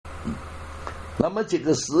那么这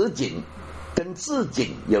个实景跟自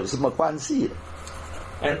景有什么关系？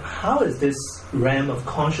 And how is this realm of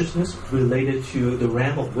consciousness related to the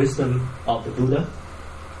realm of wisdom of the Buddha?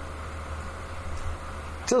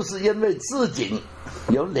 就是因为自景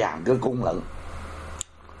有2个功能，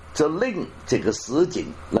就令这个实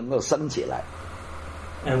景能够升起来。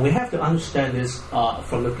 And we have to understand this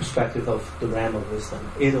from the perspective of the realm of wisdom,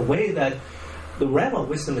 in a way that the realm of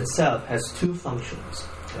wisdom itself has 2 functions,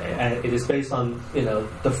 okay? And it is based on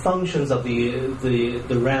the functions of the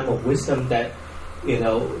realm of wisdom that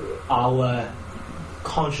our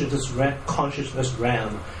consciousness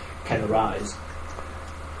realm can arise.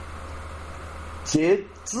 这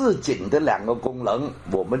自景的2个功能，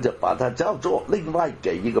我们就把它叫做另外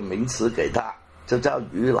给一个名词给它，就叫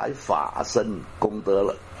如来法身功德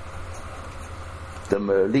了的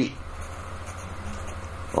魔力。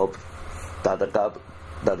of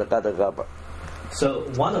Tathagatagarbha. So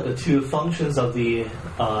one of the 2 functions of the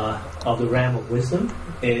realm of wisdom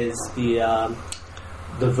is the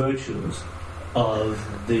virtues of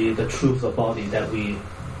the truth of body that we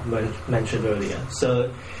mentioned earlier.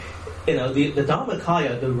 So the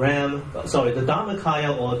Dharmakaya, the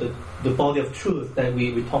Dharmakaya or the body of truth that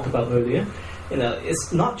we talked about earlier,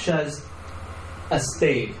 it's not just a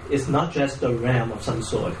state, it's not just a realm of some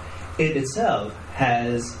sort. It itself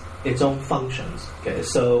has its own functions. Okay,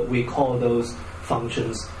 so we call those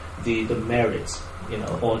functions the merits,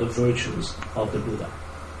 or the virtues of the Buddha.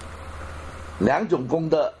 2种功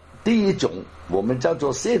德，第一种我们叫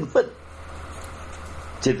做现分，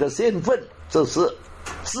这个现分就是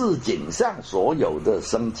自景上所有的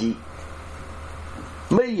生机，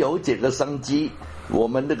没有这个生机，我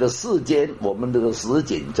们这个世间，我们这个实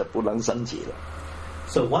景就不能升起了。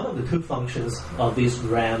So one of the 2 functions of this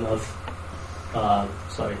realm of,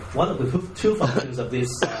 one of the two functions of this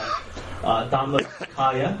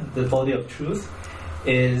Dharmakaya, the body of truth,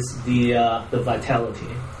 is the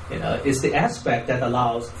vitality. It's the aspect that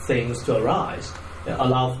allows things to arise,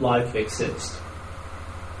 allows life to exist.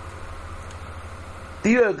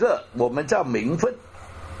 第2个我们叫明分，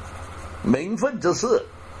明分就是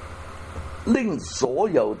令所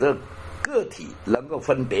有的个体能够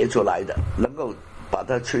分别出来的，能够把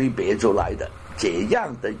它区别出来的这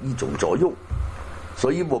样的一种作用。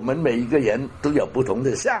所以我们每一个人都有不同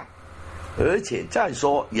的相，而且再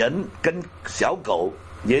说人跟小狗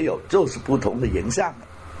也有就是不同的形象，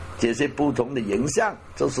这些不同的形象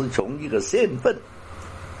就是从一个现分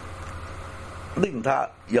令它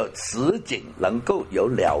有实景能够有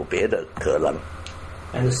了别的可能。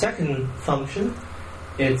 And the second function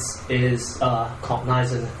is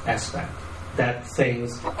cognizant aspect, that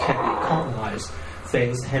things can be cognized,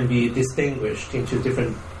 things can be distinguished into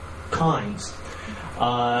different kinds.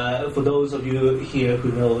 For those of you here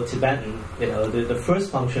who know Tibetan, the first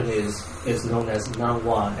function is known as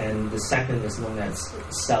Nanwa, and the second is known as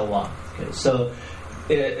Salwa. Okay, so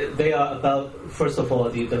they are about, first of all,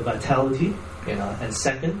 the vitality, and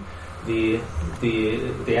second, the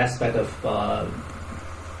aspect of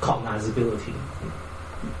cognizability.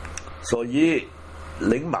 所以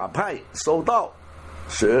灵马派修道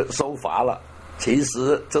学修法了，其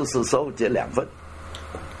实就是修这2份。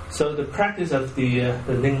 So the practice of the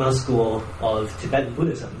Nyingma school of Tibetan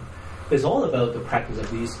Buddhism is all about the practice of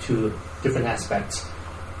these 2 different aspects,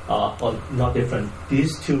 or not different,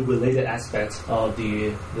 these 2 related aspects of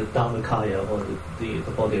the Dharmakaya, or the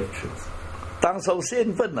body of truth. 当修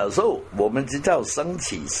现分的时候，我们就叫升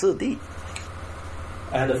起四谛。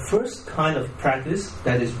 And the first kind of practice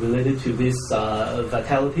that is related to this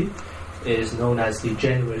vitality is known as the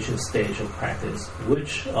generation stage of practice,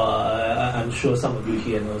 which I'm sure some of you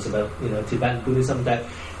here knows about, Tibetan Buddhism, that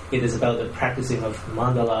it is about the practicing of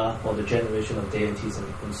mandala, or the generation of deities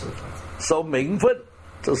and so forth. 修明分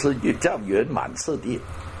就是叫圆满四谛。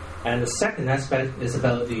 And the second aspect is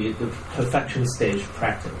about the perfection stage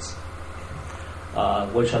practice,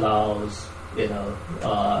 which allows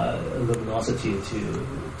luminosity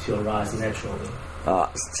to arise naturally.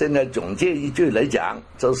 现在总结一句来讲，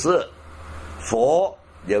就是佛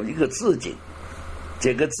有一个自景，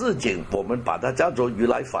这个自景我们把它叫做如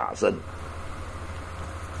来法身，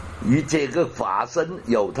与这个法身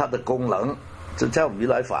有它的功能，这叫如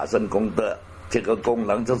来法身功德。这个功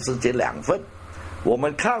能就是这2份，我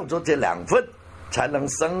们靠着这2份才能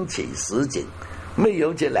升起实景，没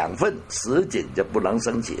有这2份，实景就不能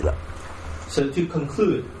升起了。 So to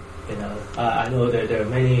conclude, I know that there are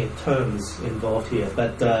many terms involved here,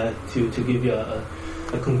 but to give you a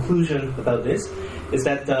conclusion about this, is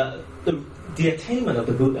that the attainment of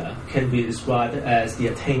the Buddha can be described as the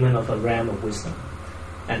attainment of a realm of wisdom.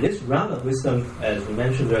 And this realm of wisdom, as we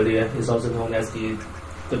mentioned earlier, is also known as the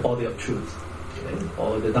body of truth.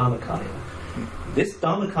 or the Dharmakaya. This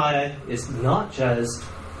Dharmakaya is not just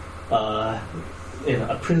a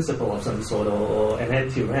principle of some sort or an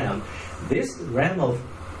empty realm. This realm of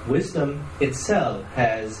wisdom itself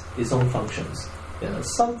has its own functions.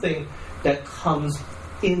 Something that comes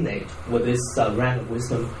innate with this realm of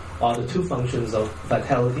wisdom are the two functions of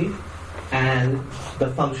vitality and the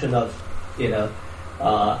function of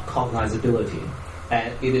cognizability.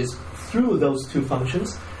 And it is through those two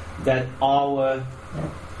functions that our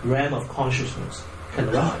realm of consciousness can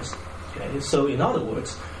arise. Okay? So in other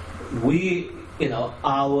words, the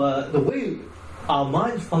way our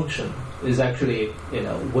mind function is actually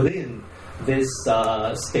within this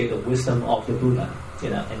state of wisdom of the Buddha,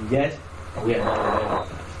 and yet we are not aware of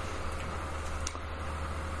that.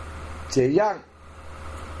 这样，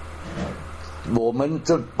我们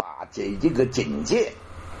就把这一个境界，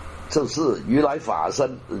就是如来法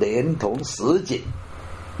身连同实景，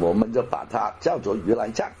我们就把它叫做如来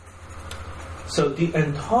藏。So the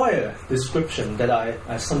entire description that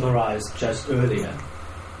I summarized just earlier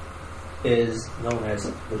is known as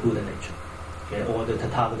the Buddha nature, okay, or the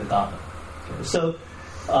Tathagatagarbha. Okay. So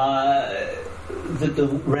the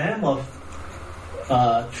realm of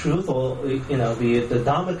truth, or the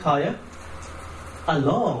Dharmakaya,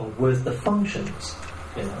 along with the functions,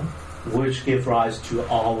 which give rise to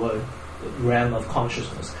our realm of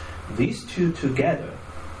consciousness, these two together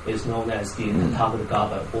is known as the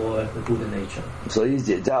Tathagatagarbha or the Buddha nature. 所以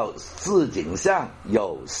也叫自景上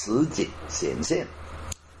有实景显现。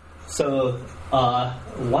So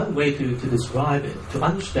one way to describe it, to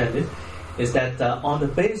understand it, is that on the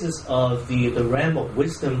basis of the realm of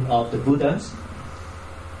wisdom of the Buddhas,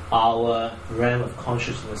 our realm of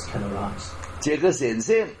consciousness can arise. 这个显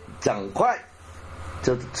现整块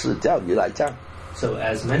就是叫如来藏。So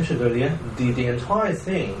as mentioned earlier, the entire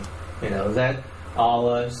thing, that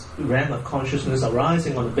our realm of consciousness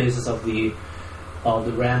arising on the basis of the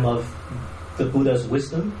realm of the Buddha's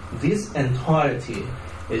wisdom, this entirety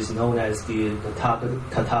is known as the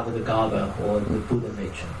Tathagatagarbha or the Buddha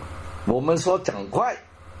nature. 我们说整块，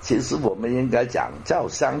其实我们应该讲叫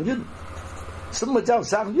相运。什么叫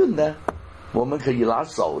相运呢？我们可以拿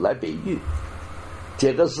手来比喻，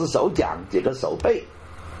这个是手掌，这个手背，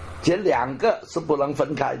这两个是不能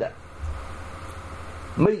分开的。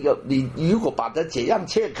没有，你如果把它这样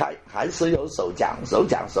切开，还是有手掌、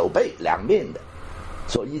手背两面的，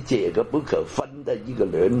所以这个不可分的一个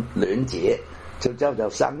连结，就叫做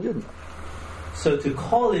相运。So to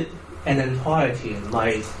call it an entirety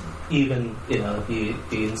might even be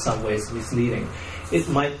in some ways misleading. It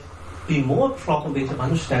might be more properly to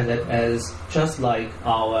understand it as just like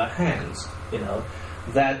our hands,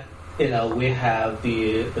 that we have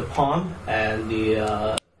the palm and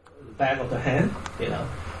the back of the hand,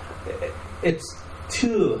 it's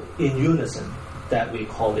two in unison that we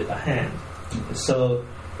call it a hand. So,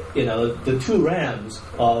 the two realms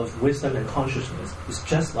of wisdom and consciousness is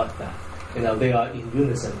just like that. They are in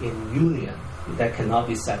unison, in union, that cannot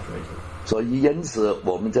be separated. 所以因此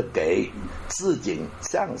我们就给自景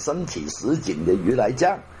向升起实景的如来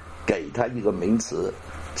藏，给它一个名词，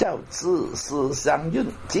叫自私相运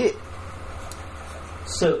界。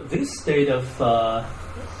So this state of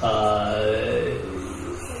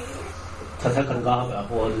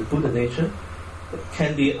Tathagatagarbha or the Buddha nature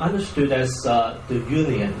can be understood as the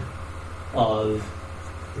union of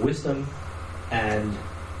wisdom and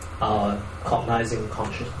our cognizing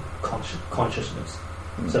consciousness.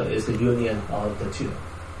 So it's the union of the two.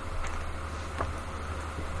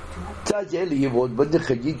 在这里我们就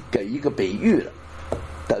可以给一个比喻了，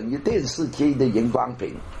等于电视机的荧光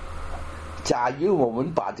屏。假如我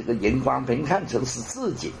们把这个荧光屏看成是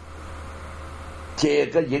自己，这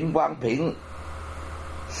个荧光屏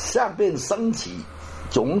上边升起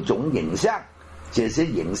种种影像，这些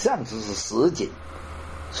影像就是实景，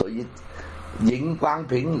所以荧光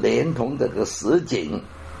屏连同这个实景，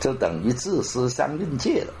就等于自私相运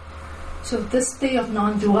界了。So this state of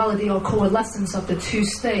non-duality or coalescence of the two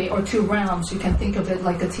state or two realms, you can think of it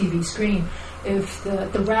like a TV screen. If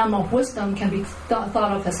the realm of wisdom can be thought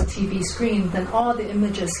of as a TV screen, then all the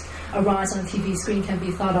images arise on a TV screen can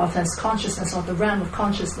be thought of as consciousness or the realm of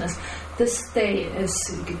consciousness. This state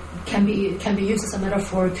can be used as a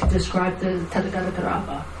metaphor to describe the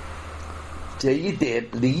Tathagatagarbha. 这一点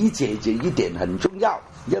理解这一点很重要，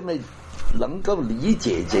因为能够理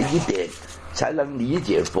解这一点，才能理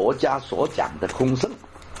解佛家所讲的空性。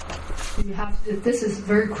This is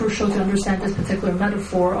very crucial to understand this particular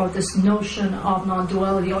metaphor or this notion of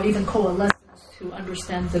non-duality or even coalescence to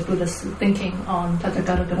understand the Buddhist thinking on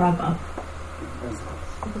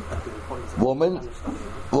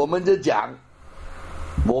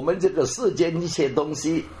我们这个世间一切东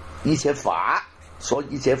西，一切法，说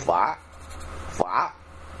一切法，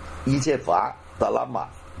一切法达拉玛，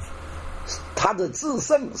它的自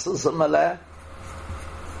性是什么呢？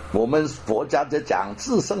我们佛家就讲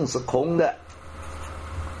自性是空的。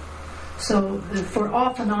So for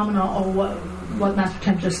all phenomena, or what Master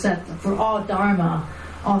Tam just said, for all dharma,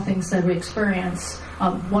 all things that we experience,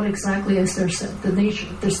 what exactly is the nature,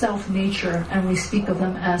 their self nature, and we speak of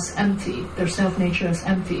them as empty. Their self nature as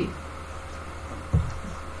empty.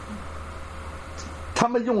 他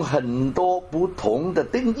们用很多不同的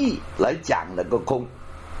定义来讲那个空，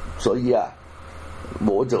所以啊，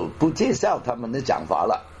我就不介绍他们的讲法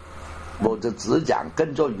了，我就只讲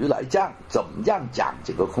跟着如来讲怎么样讲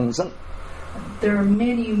这个空性。There are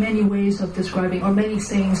many ways of describing, or many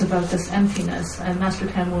sayings about this emptiness, and Master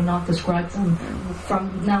Tam will not describe them. From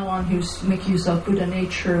now on, he'll make use of Buddha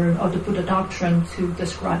nature or the Buddha doctrine to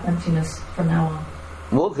describe emptiness from now on.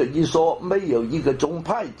 我可以说，没有一个宗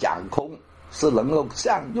派讲空是能够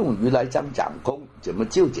像用如来讲讲空这么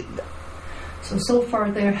究竟的。So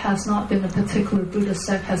far there has not been a particular Buddhist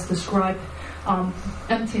sect has described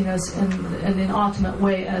emptiness in an ultimate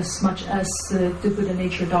way as much as the Buddha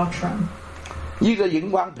nature doctrine. 一个荧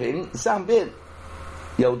光屏上面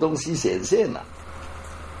有东西显现了。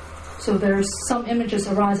So there's some images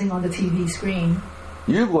arising on the TV screen.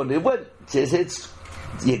 如果你问这些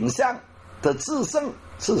影像的自性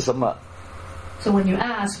是什么？ So when you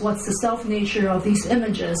ask what's the self nature of these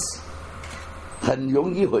images, 很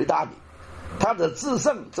容易回答你，它的自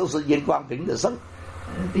性就是荧光屏的性。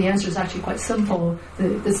the answer is actually quite simple.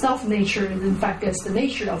 The self nature, in fact, is the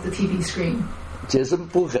nature of the TV screen. 这是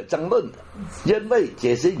不可争论的，因为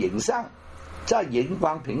这些影像在荧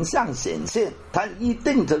光屏上显现，它一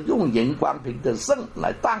定就用荧光屏的性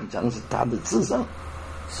来当成是它的自性。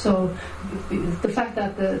So the fact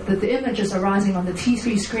that the images arising on the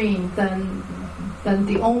TV screen, then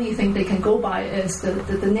the only thing they can go by is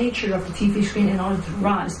the nature of the TV screen in order to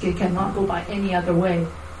rise. They cannot go by any other way.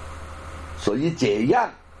 所以这样，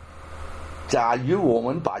假如我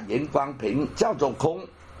们把荧光屏叫做空，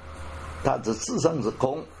它的自性是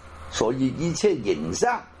空，所以一切影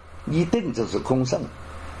像一定就是空性。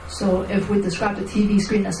So if we describe the TV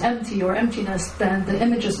screen as empty or emptiness, then the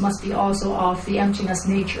images must be also of the emptiness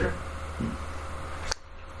nature.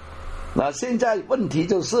 那现在问题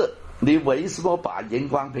就是，你为什么把荧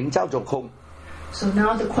光屏叫做空？ So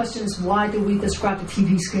now the question is, why do we describe the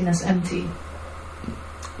TV screen as empty?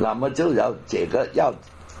 那么就要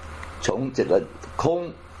从这个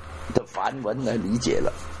空的梵文来理解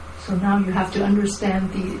了。So now you have to understand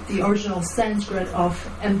the original Sanskrit of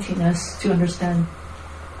emptiness to understand.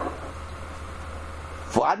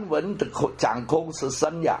 梵文的讲空是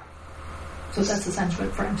生雅。 So that's the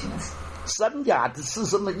Sanskrit for emptiness. 生雅的是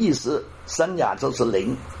什么意思？生雅就是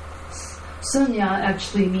零。Sunya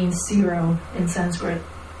actually means zero in Sanskrit.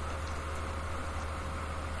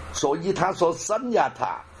 所以他说生雅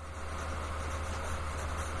塔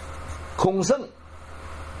空性，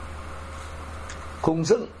空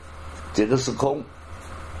性，这个是空。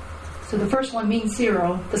 So the first one means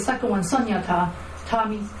zero. The second one, sunyata, ta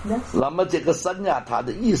means less. 那么这个生雅塔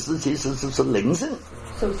的意思其实就是灵性。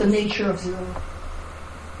 So it's the nature of zero.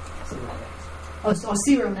 Or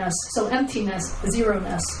zeroness. So emptiness,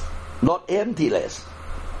 zeroness. Not emptiness.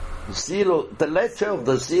 Zero. The nature of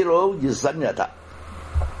the zero is sanyata.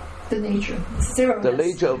 The nature, zeroness. The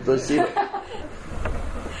nature of the zero.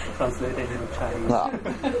 Translated in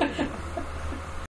Chinese.